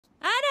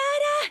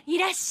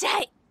らっしゃ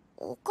い。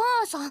お母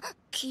さん、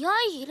気合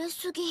い入れ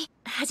すぎ。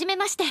はじめ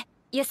まして、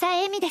遊佐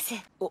恵美です。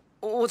お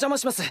邪魔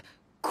します。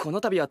こ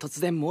の度は突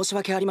然申し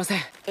訳ありません。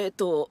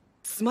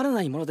つまら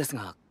ないものです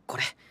が、こ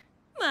れ。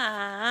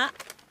まあ、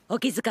お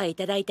気遣いい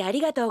ただいてあり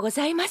がとうご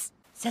ざいます。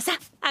さあさ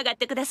あ、上がっ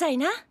てください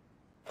な。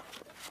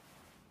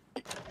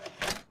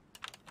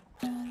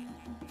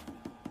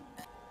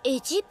エ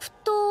ジプ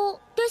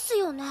トです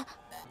よね。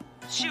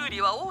修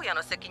理は大家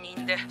の責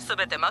任で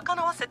全て賄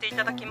わせてい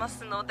ただきま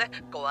すので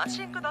ご安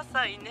心くだ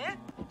さいね。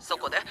そ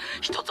こで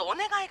一つお願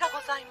いがご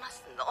ざいま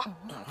すの。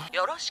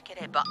よろしけ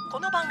れば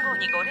この番号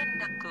にご連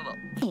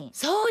絡を。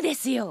そうで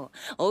すよ。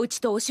お家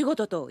とお仕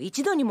事と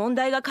一度に問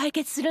題が解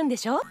決するんで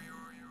しょ。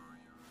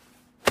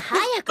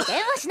早く電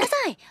話しな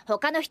さい。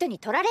他の人に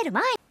取られる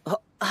前。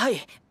は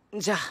い。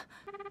じゃあ。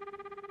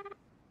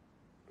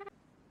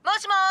も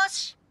しも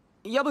し。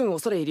夜分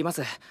恐れ入りま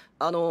す。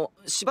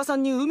芝さ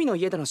んに海の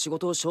家での仕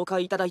事を紹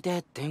介いただい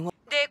て電話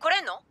で来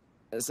れんの？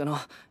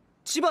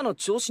千葉の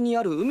銚子に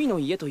ある海の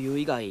家という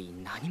以外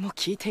何も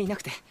聞いていな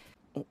くて。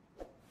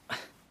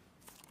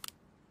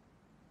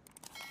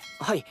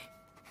はい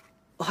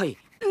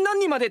何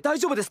人まで大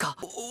丈夫ですか？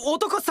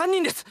男3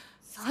人です。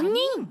3人？いい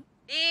ね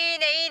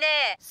いい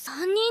ね。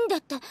3人で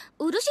って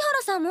漆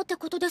原さんもって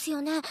ことです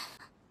よね。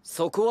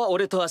そこは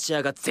俺と芦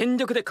屋が全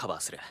力でカバ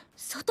ーする。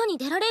外に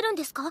出られるん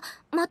ですか？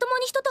まとも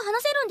に人と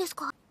話せるんです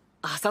か？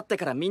あさって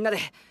からみんなで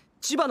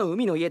千葉の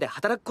海の家で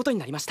働くことに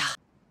なりました。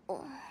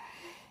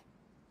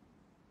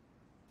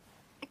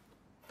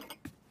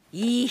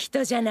いい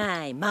人じゃ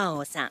ない、真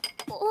央さん。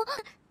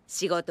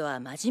仕事は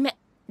真面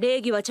目、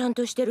礼儀はちゃん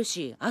としてる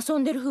し、遊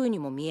んでる風に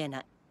も見え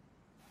ない。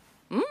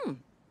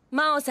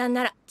真央さん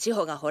なら千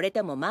穂が惚れ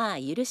てもまあ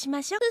許し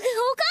ましょう。お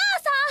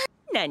母さ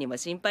ん、何も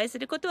心配す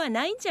ることは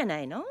ないんじゃな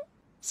いの？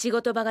仕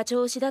事場が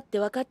調子だって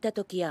分かった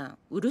時や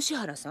漆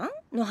原さん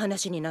の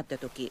話になった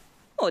時、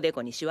おで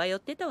こにシワ寄っ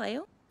てたわ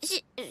よ。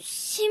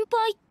心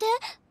配って？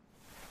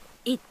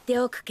言って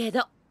おくけ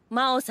ど、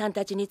真央さん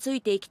たちにつ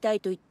いていきた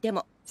いと言って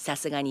もさ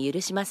すがに許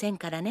しません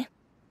からね。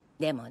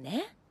でも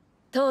ね、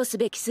通す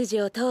べき筋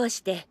を通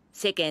して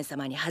世間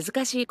様に恥ず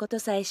かしいこと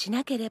さえし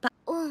なければ。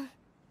分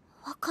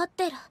かっ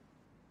てる。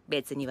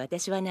別に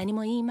私は何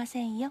も言いませ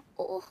んよ。